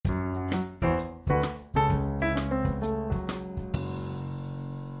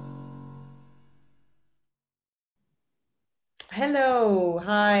Hello,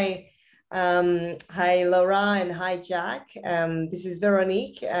 hi. Hi, Laura, and hi, Jack. This is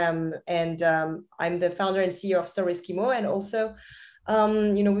Veronique, and I'm the founder and CEO of Story Eskimo. And also,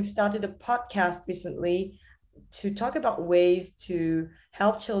 we've started a podcast recently to talk about ways to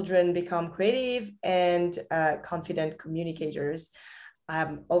help children become creative and confident communicators.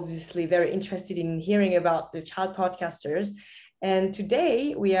 I'm obviously very interested in hearing about the child podcasters. And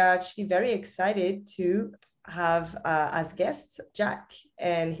today we are actually very excited to have as guests Jack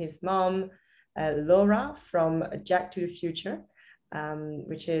and his mom, Laura from Jack to the Future,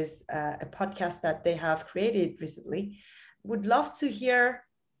 which is a podcast that they have created recently. Would love to hear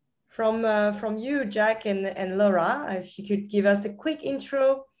from you, Jack and Laura. If you could give us a quick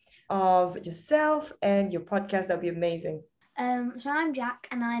intro of yourself and your podcast, that'd be amazing. So I'm Jack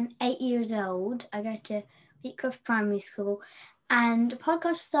and I'm 8 years old. I go to Wheatcroft Primary School, and the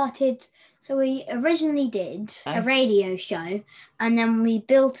podcast started. So we originally did a radio show, and then we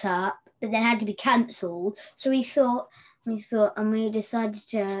built up, but then had to be cancelled. So we thought, and we decided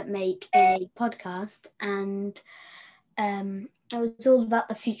to make a podcast, and it was all about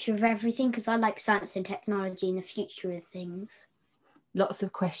the future of everything because I like science and technology and the future of things. Lots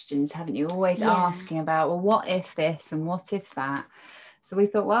of questions, haven't you? Always asking about, well, what if this and what if that? So we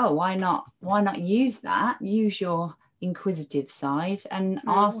thought, well, why not use that? Use your inquisitive side and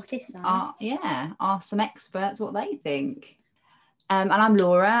ask some experts what they think. And I'm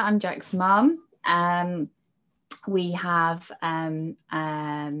Laura. I'm Jack's mum. We have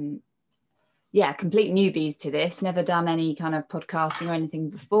complete newbies to this, never done any kind of podcasting or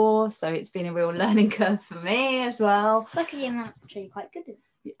anything before, so it's been a real learning curve for me as well. Luckily I'm actually quite good at it.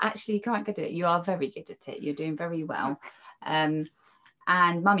 You're actually quite good at it. You are very good at it. You're doing very well. And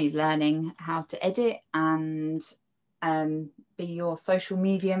mummy's learning how to edit and be your social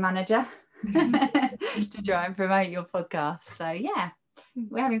media manager to try and promote your podcast. So yeah,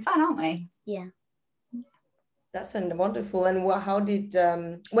 we're having fun, aren't we? Yeah. That's wonderful. And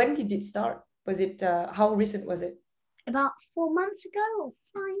when did it start? Was it, how recent was it? About 4 months ago or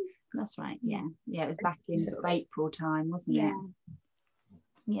 5. That's right, yeah. Yeah, it was back in sort of April time, wasn't it?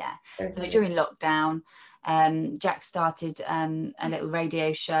 Yeah. So during lockdown, Jack started a little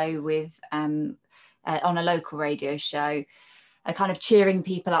radio show with, on a local radio show, kind of cheering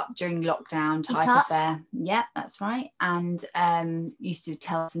people up during lockdown type affair. Yeah, that's right. And used to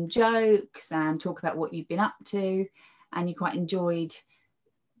tell some jokes and talk about what you've been up to, and you quite enjoyed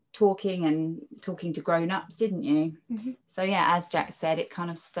talking to grown-ups, didn't you? Mm-hmm. So yeah, as Jack said, it kind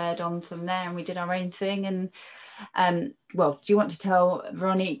of spurred on from there and we did our own thing. And well, do you want to tell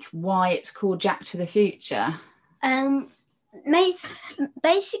Veronique why it's called Jack to the Future?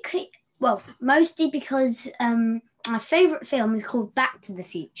 Mostly because my favourite film is called Back to the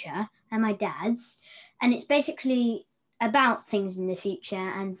Future, and my dad's, and it's basically about things in the future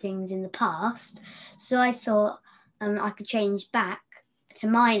and things in the past. So I thought I could change back to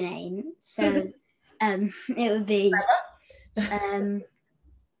my name, so it would be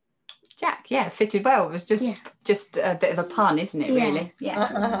Jack. Yeah, fitted well. It was just a bit of a pun, isn't it? Really?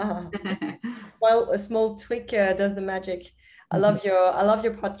 Yeah. Well, a small tweak does the magic. I love your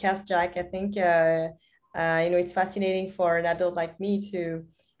podcast, Jack. I think it's fascinating for an adult like me to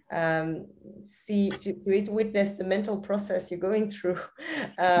witness the mental process you're going through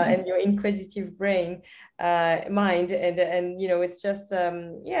and your inquisitive mind, and it's just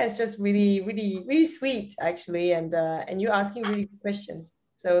it's just really, really, really sweet actually, and you're asking really good questions.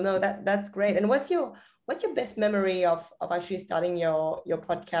 So no, that's great. And what's your best memory of actually starting your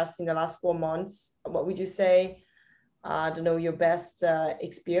podcast in the last 4 months? What would you say? I don't know, your best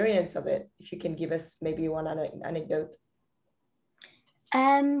experience of it, if you can give us maybe one anecdote.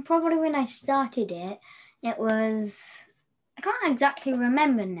 Probably when I started it was, I can't exactly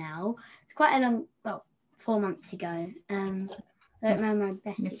remember now. It's quite a long, 4 months ago. I don't remember my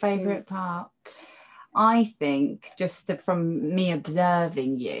best. Your favourite part? I think just from me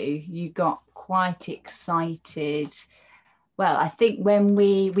observing you got quite excited. Well, I think when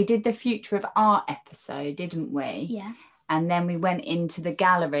we did the Future of Art episode, didn't we? Yeah. And then we went into the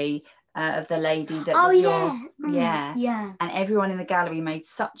gallery of the lady that was yeah. And everyone in the gallery made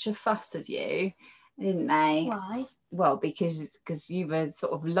such a fuss of you, didn't they? Why? Well, because you were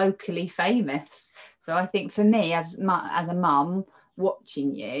sort of locally famous. So I think for me as a mum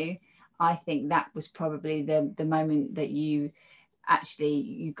watching you, I think that was probably the moment that you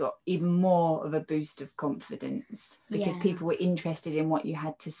got even more of a boost of confidence, because people were interested in what you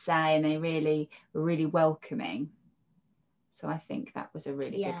had to say and they really were really welcoming. So I think that was a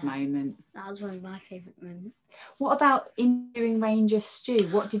really good moment. That was one of my favourite moments. What about interviewing Ranger Stu?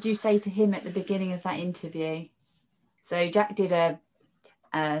 What did you say to him at the beginning of that interview? So Jack did a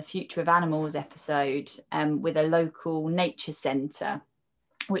Future of Animals episode with a local nature centre,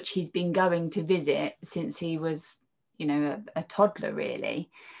 which he's been going to visit since he was, you know, a toddler really.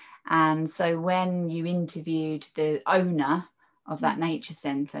 And so when you interviewed the owner of that nature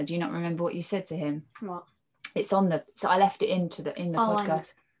centre, do you not remember what you said to him? What? It's on the, so I left it in the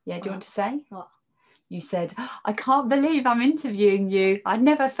podcast. Yeah, do you want to say? What? You said, I can't believe I'm interviewing you. I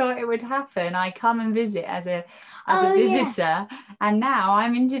never thought it would happen. I come and visit as a visitor, and now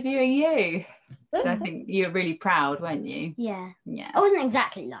I'm interviewing you. So I think you were really proud, weren't you? Yeah. Yeah. I wasn't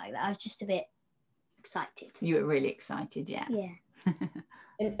exactly like that. I was just a bit excited. You were really excited, yeah. Yeah.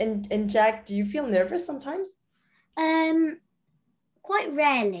 And Jack, do you feel nervous sometimes? Quite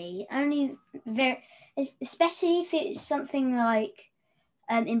rarely. Only very, especially if it's something like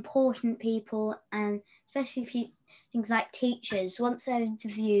important people, and especially things like teachers. Once I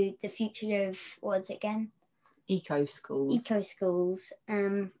interviewed the future of, what's it again? Eco schools.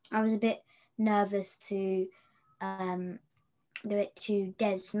 I was a bit nervous to do it to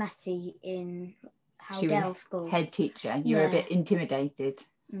Des Massey in Howdale School. Head teacher. You were a bit intimidated.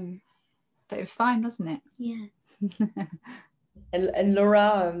 But it was fine, wasn't it? Yeah. and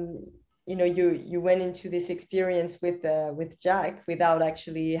Laura, you know, you went into this experience with Jack without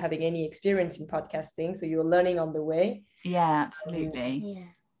actually having any experience in podcasting, so you were learning on the way. Yeah, absolutely.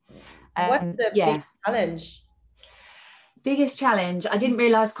 What's the big challenge? Biggest challenge, I didn't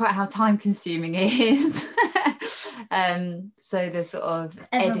realise quite how time consuming it is. So the sort of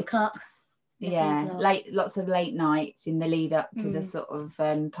lots of late nights in the lead up to the sort of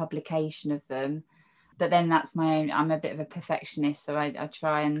publication of them. But then that's I'm a bit of a perfectionist, so I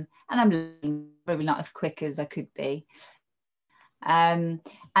try and I'm learning, probably not as quick as I could be. And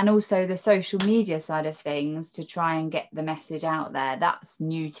also the social media side of things, to try and get the message out there, that's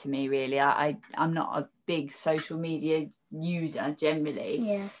new to me really. I'm not a big social media user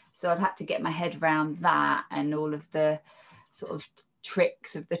generally, so I've had to get my head around that and all of the sort of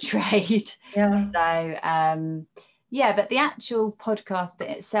tricks of the trade. So but the actual podcast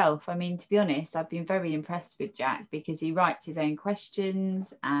itself, I mean, to be honest, I've been very impressed with Jack, because he writes his own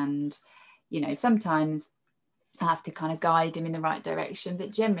questions, and you know, sometimes I have to kind of guide him in the right direction,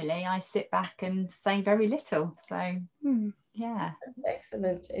 but generally I sit back and say very little. So yeah.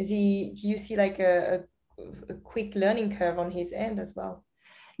 Excellent. Do you see like a quick learning curve on his end as well?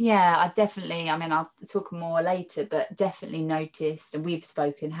 Yeah, I've definitely, I mean, I'll talk more later, but definitely noticed, and we've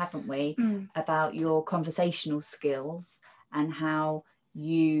spoken, haven't we, about your conversational skills and how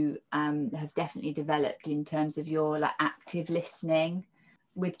you have definitely developed in terms of your like active listening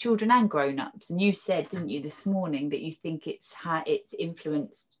with children and grown-ups. And you said, didn't you, this morning, that you think it's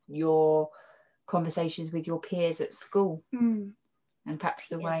influenced your conversations with your peers at school, and perhaps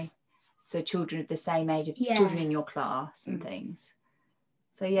the way, so children of the same age, of children in your class and things.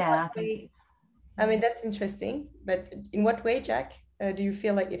 So yeah, I mean, that's interesting. But in what way, Jack, do you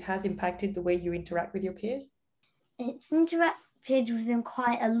feel like it has impacted the way you interact with your peers? It's interacted with them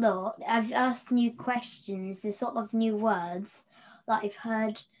quite a lot. I've asked new questions, the sort of new words that I've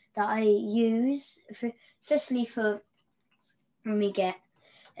heard that I use, especially for when we get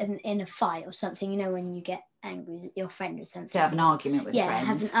in a fight or something, you know, when you get angry with your friend or something. Have an argument with friends.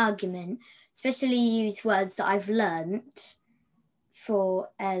 Have an argument. Especially use words that I've learnt for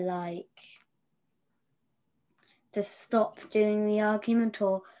like to stop doing the argument,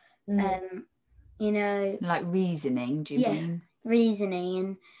 or you know, like reasoning. Do you mean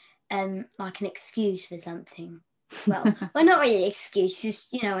reasoning and like an excuse for something? Well, not really an excuse,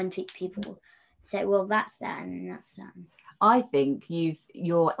 just, you know, when people say, well, that's that and that's that. I think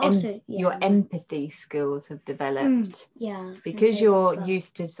your empathy skills have developed. Because you're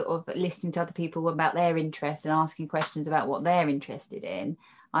used to sort of listening to other people about their interests and asking questions about what they're interested in.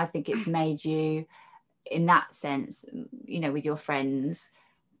 I think it's made you, in that sense, you know, with your friends,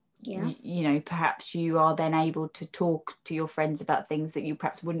 you know, perhaps you are then able to talk to your friends about things that you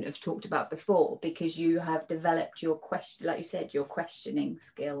perhaps wouldn't have talked about before, because you have developed your like you said, your questioning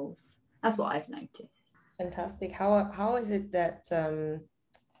skills. That's what I've noticed. Fantastic. How is it that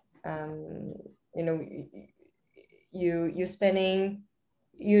you know,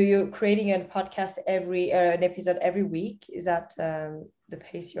 you're creating a podcast an episode every week? Is that the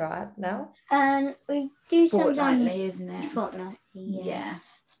pace you're at now? And we do sometimes, isn't it? Fortnightly, yeah.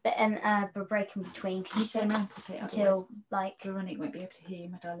 But a break in between, because you said until like Veronique won't be able to hear you,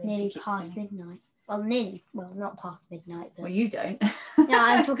 my darling. Nearly past midnight. Well, not past midnight. But... Well, you don't. No,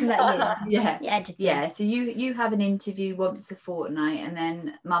 I'm talking about you. Yeah. So you have an interview once a fortnight, and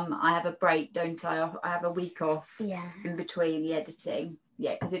then Mum, I have a break, don't I? I have a week off in between the editing.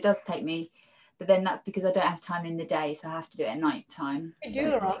 Yeah, because it does take me but then that's because I don't have time in the day, so I have to do it at night time. You do,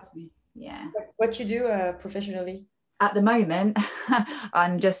 Laura? Yeah. What you do professionally? At the moment,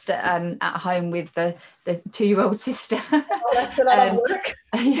 I'm just at home with the 2-year-old sister. Oh, that's a lot of work.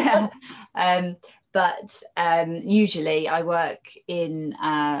 Yeah. But usually I work in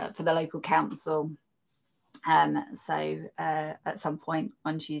for the local council. So at some point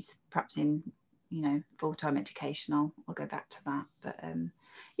when she's perhaps in, full-time education, I'll go back to that. But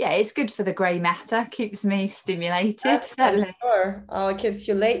yeah, it's good for the grey matter, keeps me stimulated. Certainly. Sure. Oh, it keeps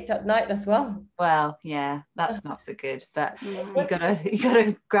you late at night as well. Well, yeah, that's not so good, but you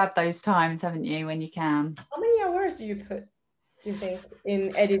gotta grab those times, haven't you, when you can. How many hours do you think,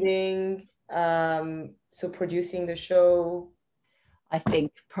 in editing, so producing the show? I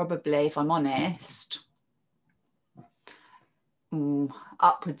think probably, if I'm honest,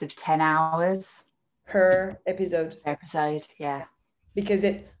 upwards of 10 hours per episode. Yeah. Because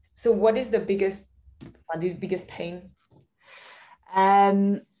so what is the biggest pain?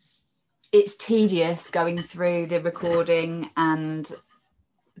 It's tedious going through the recording and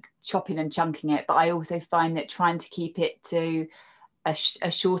chopping and chunking it, but I also find that trying to keep it to a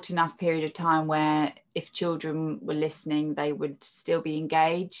short enough period of time where if children were listening, they would still be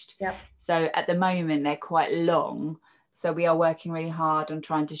engaged. Yep. So at the moment they're quite long, so we are working really hard on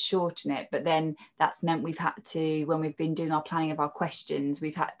trying to shorten it, but then that's meant we've had to, when we've been doing our planning of our questions,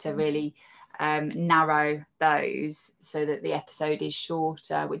 we've had to really narrow those so that the episode is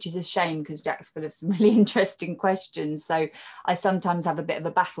shorter, which is a shame because Jack's full of some really interesting questions. So I sometimes have a bit of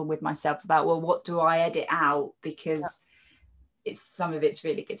a battle with myself about, well, what do I edit out, because some of it's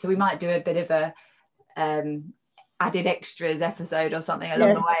really good. So we might do a bit of a added extras episode or something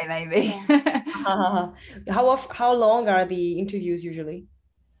along the way, maybe. How long are the interviews usually?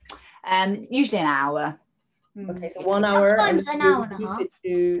 Usually an hour. Okay, so 1 hour. Sometimes an hour and a half.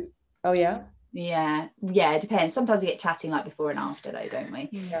 Oh yeah. Yeah, it depends. Sometimes we get chatting like before and after, though, don't we?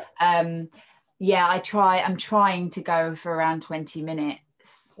 Yeah. I'm trying to go for around 20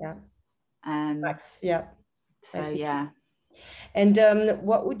 minutes. Yeah. Max. Yeah. So yeah. And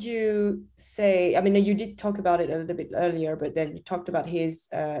what would you say? I mean, you did talk about it a little bit earlier, but then you talked about his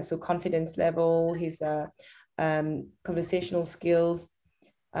confidence level, his conversational skills.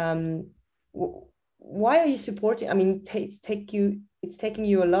 Why are you supporting? I mean, it's taking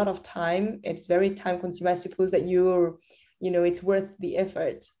you a lot of time. It's very time consuming. I suppose that it's worth the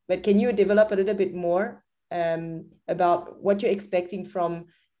effort. But can you develop a little bit more about what you're expecting from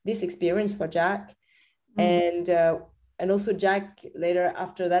this experience for Jack? And also, Jack, later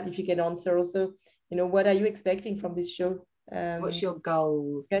after that, if you can answer also, what are you expecting from this show? What's your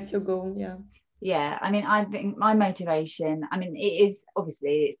goals? Get your goal, yeah. Yeah, I mean, I think my motivation, I mean, it is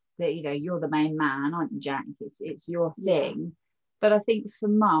obviously, it's that, you're the main man, aren't you, Jack? It's your thing. But I think for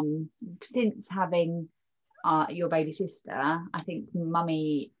mum, since having your baby sister, I think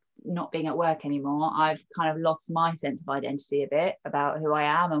mummy not being at work anymore, I've kind of lost my sense of identity a bit about who I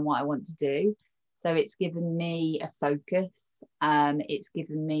am and what I want to do. So it's given me a focus. It's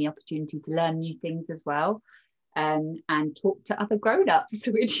given me opportunity to learn new things as well, and talk to other grown-ups,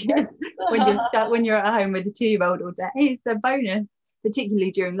 which is when you're at home with a 2-year-old all day, it's a bonus, particularly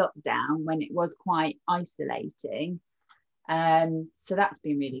during lockdown when it was quite isolating. So that's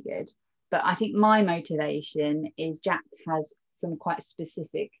been really good. But I think my motivation is Jack has some quite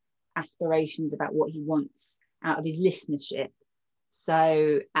specific aspirations about what he wants out of his listenership.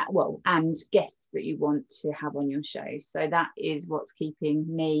 So, and guests that you want to have on your show. So that is what's keeping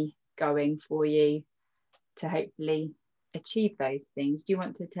me going for you to hopefully achieve those things. Do you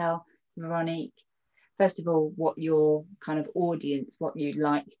want to tell Veronique, first of all, what your kind of audience, what you'd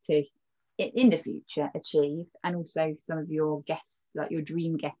like to, in the future, achieve, and also some of your guests, like your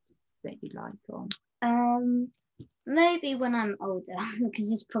dream guests that you'd like on? Maybe when I'm older, because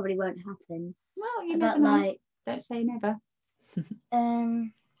this probably won't happen. Well, you never know. Don't say never.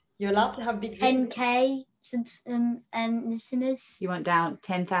 You're allowed to have big 10K listeners. You want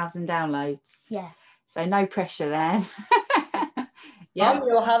 10,000 downloads? Yeah. So no pressure there. Yeah,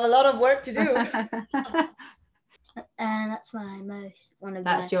 you'll have a lot of work to do. That's one of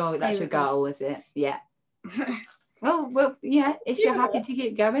that's your goal, is it? Yeah. well, yeah. If you're happy to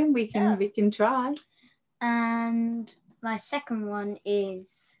keep going, we can try. And my second one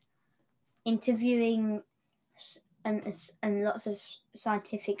is interviewing and lots of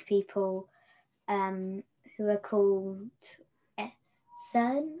scientific people who are called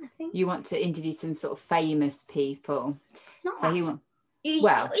CERN, I think. You want to interview some sort of famous people. It's not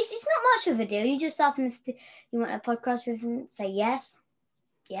much of a deal. You just ask them if you want a podcast with them, say yes.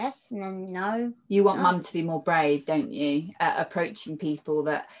 yes, and then no. You want Mum to be more brave, don't you, at approaching people,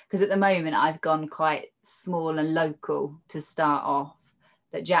 that because at the moment I've gone quite small and local to start off,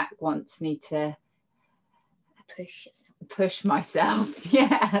 but Jack wants me to push myself.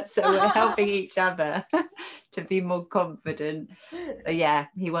 Yeah, so we're helping each other to be more confident. So yeah,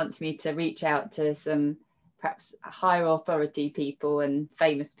 he wants me to reach out to some perhaps higher authority people and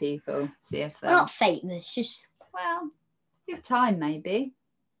famous people, see if well, not famous, just give time maybe.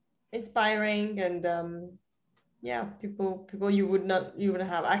 Inspiring and people you wouldn't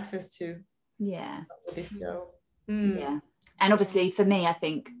have access to. Yeah. Yeah. And obviously for me, I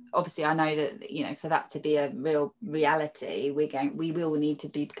think obviously I know that, you know, for that to be a real reality, we will need to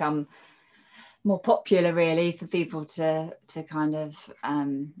become more popular, really, for people to kind of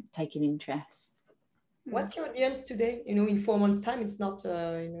take an interest. What's your audience today? You know, in 4 months' time, it's not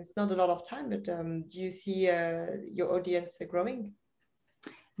it's not a lot of time, but do you see your audience growing?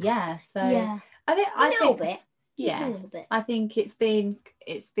 Yeah. So yeah, I think a little bit. Yeah, a little bit. I think it's been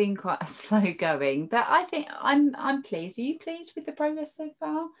quite a slow going, but I think I'm pleased. Are you pleased with the progress so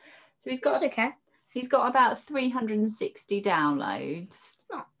far? So he's got about 360 downloads. It's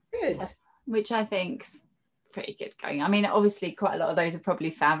not good, which I think's pretty good going. I mean, obviously quite a lot of those are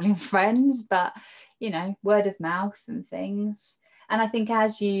probably family and friends, but you know, word of mouth and things. And I think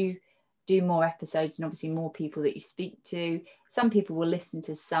as you do more episodes and obviously more people that you speak to, some people will listen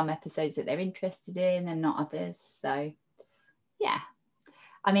to some episodes that they're interested in and not others. So yeah,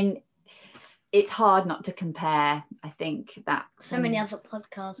 I mean, it's hard not to compare. I think that so many other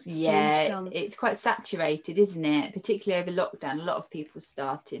podcasts. Yeah, it's quite saturated, isn't it? Particularly over lockdown, a lot of people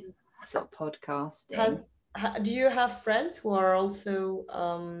started sort of podcasting. Do you have friends who are also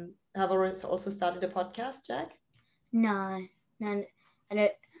have also started a podcast, Jack? No, I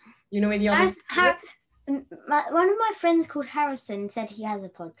don't. You know any other? One of my friends called Harrison said he has a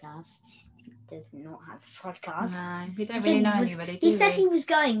podcast. He does not have a podcast. No, we don't really know anybody. He said he was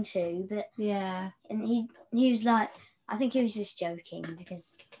going to, but yeah, and he was like, I think he was just joking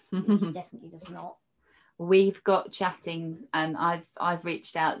because he definitely does not. We've got chatting, and I've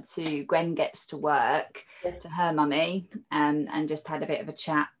reached out to Gwen Gets to Work, to her mummy, and just had a bit of a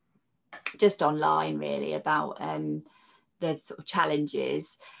chat, just online really, about the sort of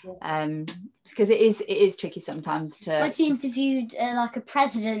challenges, because it is tricky sometimes to. Well, she interviewed like a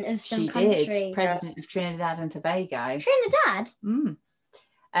president of some country. President of Trinidad and Tobago. Trinidad.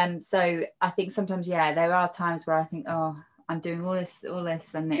 So I think sometimes, there are times where I think, oh, I'm doing all this,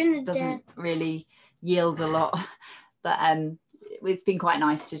 and it doesn't really yield a lot. But it's been quite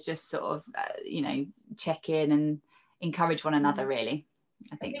nice to just sort of, check in and encourage one another. Really,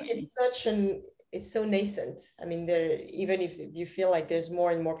 I think really. It's so nascent. I mean, even if you feel like there's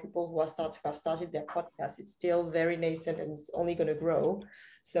more and more people who have started their podcast, it's still very nascent and it's only going to grow.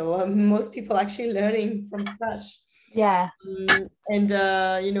 So most people actually learning from scratch. Yeah. And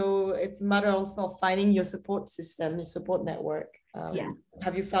it's a matter also of finding your support system, your support network.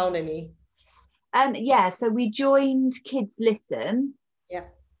 Have you found any? So we joined Kids Listen. Yeah.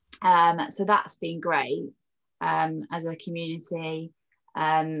 So that's been great as a community,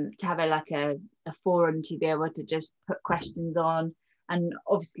 to have a forum to be able to just put questions on. And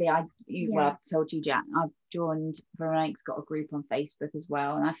obviously I've told you, Jack, I've joined Veronique's got a group on Facebook as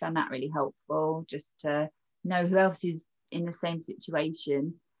well, and I found that really helpful, just to know who else is in the same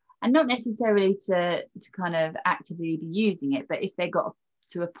situation, and not necessarily to kind of actively be using it, but if they got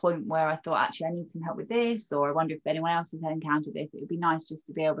to a point where I thought, actually I need some help with this, or I wonder if anyone else has encountered this, it would be nice just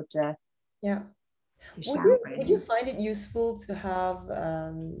to be able to Would you find it useful to have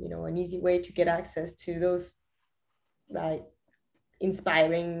an easy way to get access to those like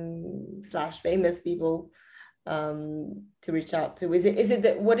inspiring / famous people to reach out to? Is it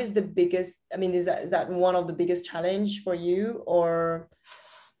that, what is the biggest, I mean, is that one of the biggest challenge for you, or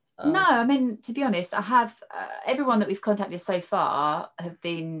no? I mean, to be honest, I have everyone that we've contacted so far have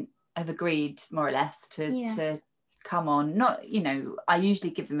agreed more or less to come on. Not, I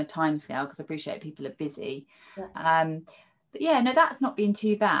usually give them a time scale because I appreciate people are busy. But that's not been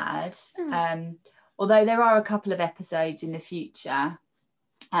too bad. Although there are a couple of episodes in the future,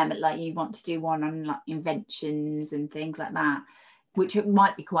 like you want to do one on like inventions and things like that, which it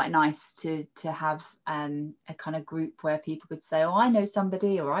might be quite nice to have a kind of group where people could say, oh, I know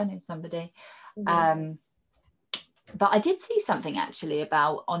somebody, or I know somebody. But I did see something actually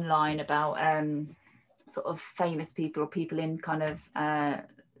about online about sort of famous people or people in kind of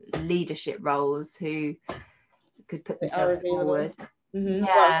leadership roles who could put themselves forward.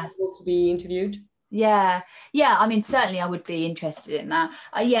 To be interviewed. Yeah, I mean, certainly I would be interested in that.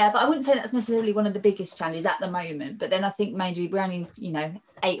 Yeah, but I wouldn't say that's necessarily one of the biggest challenges at the moment. But then I think maybe we're only,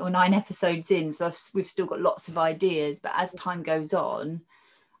 8 or 9 episodes in, so we've still got lots of ideas. But as time goes on,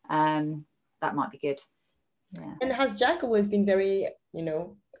 that might be good. Yeah. And has Jack always been very,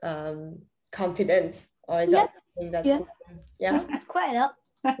 confident, or is that something that's quite a lot?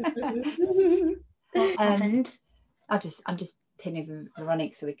 I'm just pinning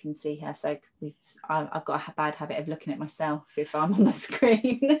Veronique so we can see her. So I've got a bad habit of looking at myself if I'm on the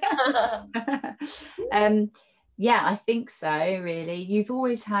screen. Yeah, I think so, really. You've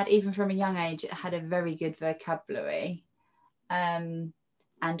always had, even from a young age, had a very good vocabulary, and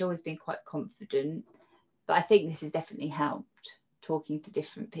always been quite confident. But I think this has definitely helped, talking to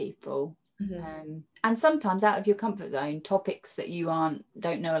different people. And sometimes out of your comfort zone, topics that you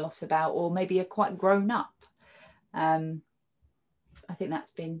don't know a lot about, or maybe are quite grown up. I think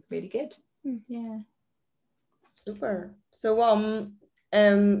that's been really good. Yeah. Super. So Laura,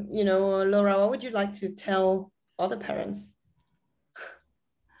 what would you like to tell other parents?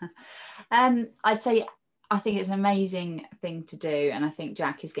 I'd say I think it's an amazing thing to do, and I think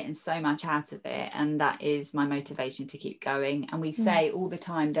Jack is getting so much out of it, and that is my motivation to keep going. And we say all the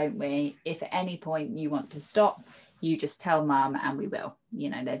time, don't we, if at any point you want to stop, you just tell mum and we will.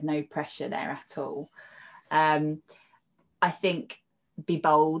 There's no pressure there at all. I think be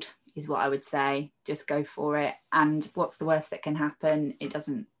bold is what I would say. Just go for it. And what's the worst that can happen? It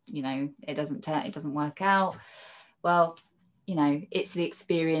doesn't work out. Well, it's the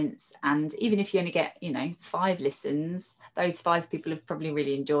experience. And even if you only get 5 listens, those 5 people have probably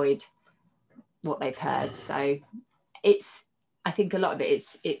really enjoyed what they've heard. So I think a lot of it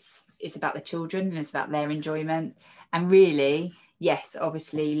it's about the children, and it's about their enjoyment. And really, yes,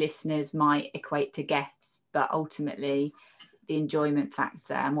 obviously listeners might equate to guests, but ultimately the enjoyment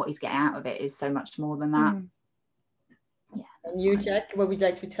factor and what he's getting out of it is so much more than that. Yeah. And you, Jack, what would you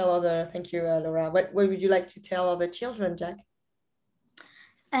like to tell other? Thank you, Laura. What would you like to tell other children, Jack?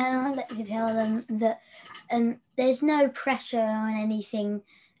 I'd like to tell them that there's no pressure on anything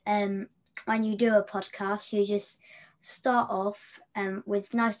when you do a podcast. You just start off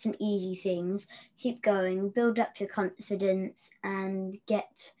with nice and easy things, keep going, build up your confidence, and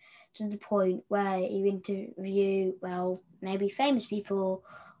get to the point where you interview, maybe famous people,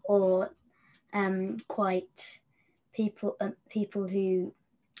 or quite people who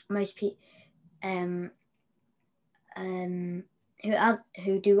most people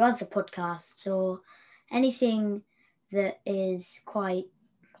who do other podcasts, or anything that is quite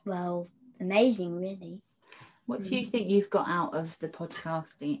amazing, really. What do you think you've got out of the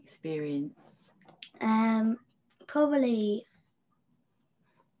podcasting experience? Probably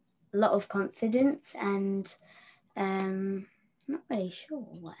a lot of confidence, and I'm not really sure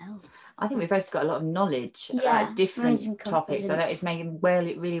what else. I think we've both got a lot of knowledge about different topics. I know it's making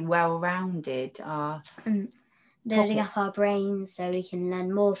really well-rounded. Building up our brains so we can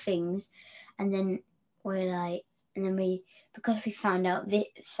learn more things, and then because we found out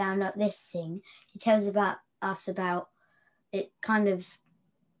this thing, it tells us about it, kind of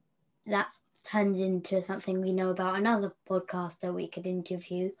that turns into something we know about another podcaster we could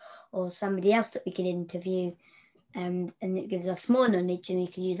interview, or somebody else that we could interview, and it gives us more knowledge, and we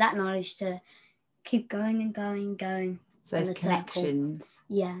can use that knowledge to keep going and going. So those connections.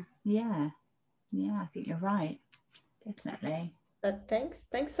 Yeah, I think you're right, definitely. But thanks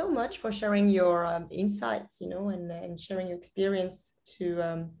so much for sharing your insights, and sharing your experience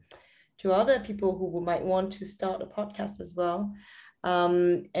to other people who might want to start a podcast as well.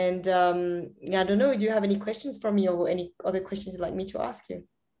 I don't know, do you have any questions for me, or any other questions you'd like me to ask you?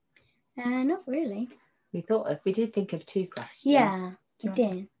 Not really. We did think of 2 questions. Yeah, we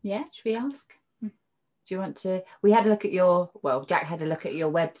did. Should we ask? Do you want to? We had a look at Jack had a look at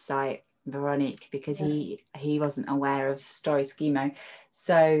your website, Veronique, because he wasn't aware of Story Schemo.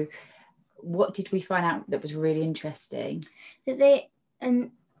 So what did we find out that was really interesting? That they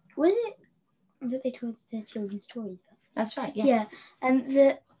was it that they told their children stories? That's right. Yeah.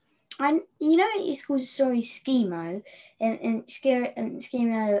 It's called Story Schemo, and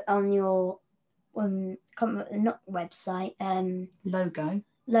Schemo on your website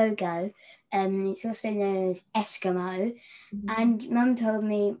logo. It's also known as Eskimo. And Mum told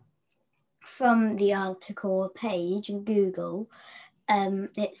me from the article page in Google,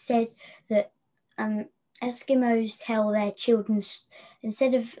 it said that Eskimos tell their children,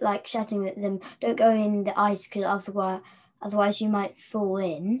 instead of shouting at them, don't go in the ice because otherwise you might fall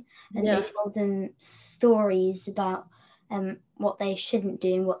in. And they told them stories about what they shouldn't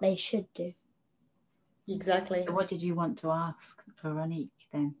do and what they should do. Exactly. So what did you want to ask Veronique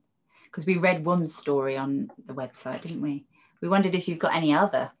then? because we read one story on the website, didn't we? We wondered if you've got any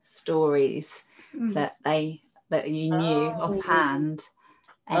other stories that you knew offhand.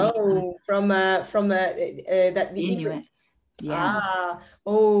 From that the Inuit. Yeah.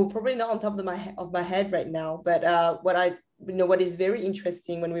 Probably not on top of my head right now, but what is very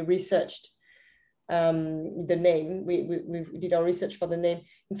interesting when we researched the name, we did our research for the name.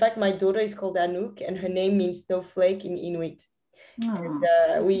 In fact, my daughter is called Anouk, and her name means snowflake in Inuit.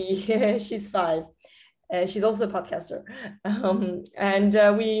 And she's 5, and she's also a podcaster.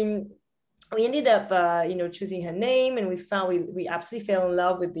 We ended up choosing her name, and we absolutely fell in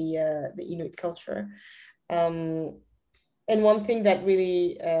love with the Inuit culture. And one thing that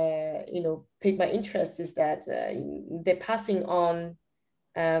really piqued my interest is that they're passing on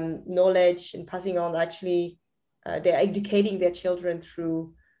knowledge and passing on, actually they're educating their children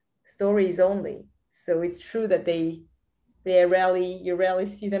through stories only. So it's true that you rarely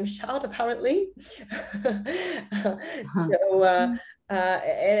see them shout, apparently.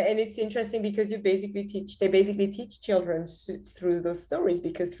 And it's interesting because they basically teach children through those stories,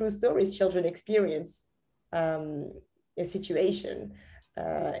 because through stories children experience a situation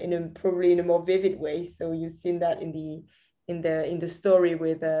probably in a more vivid way. So you've seen that in the story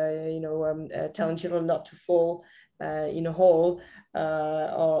with telling children not to fall in a hole,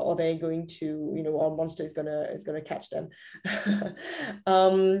 or they're going to, or a monster is gonna catch them.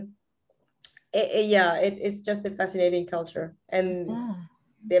 It's just a fascinating culture, and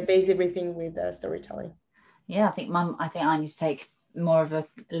they base everything with storytelling. Yeah, I think I need to take more of a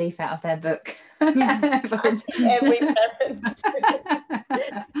leaf out of their book. Every parent.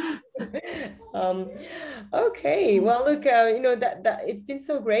 Okay, well, look, that it's been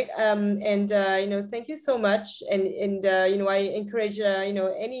so great, and thank you so much, and I encourage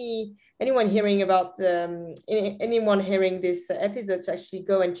anyone hearing about anyone hearing this episode to actually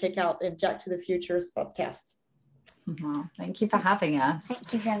go and check out Jack to the Future's podcast. Thank you for having us.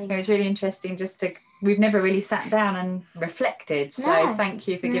 Thank you for having us. It was really interesting we've never really sat down and reflected, so thank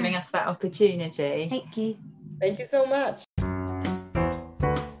you for giving us that opportunity. Thank you. Thank you so much.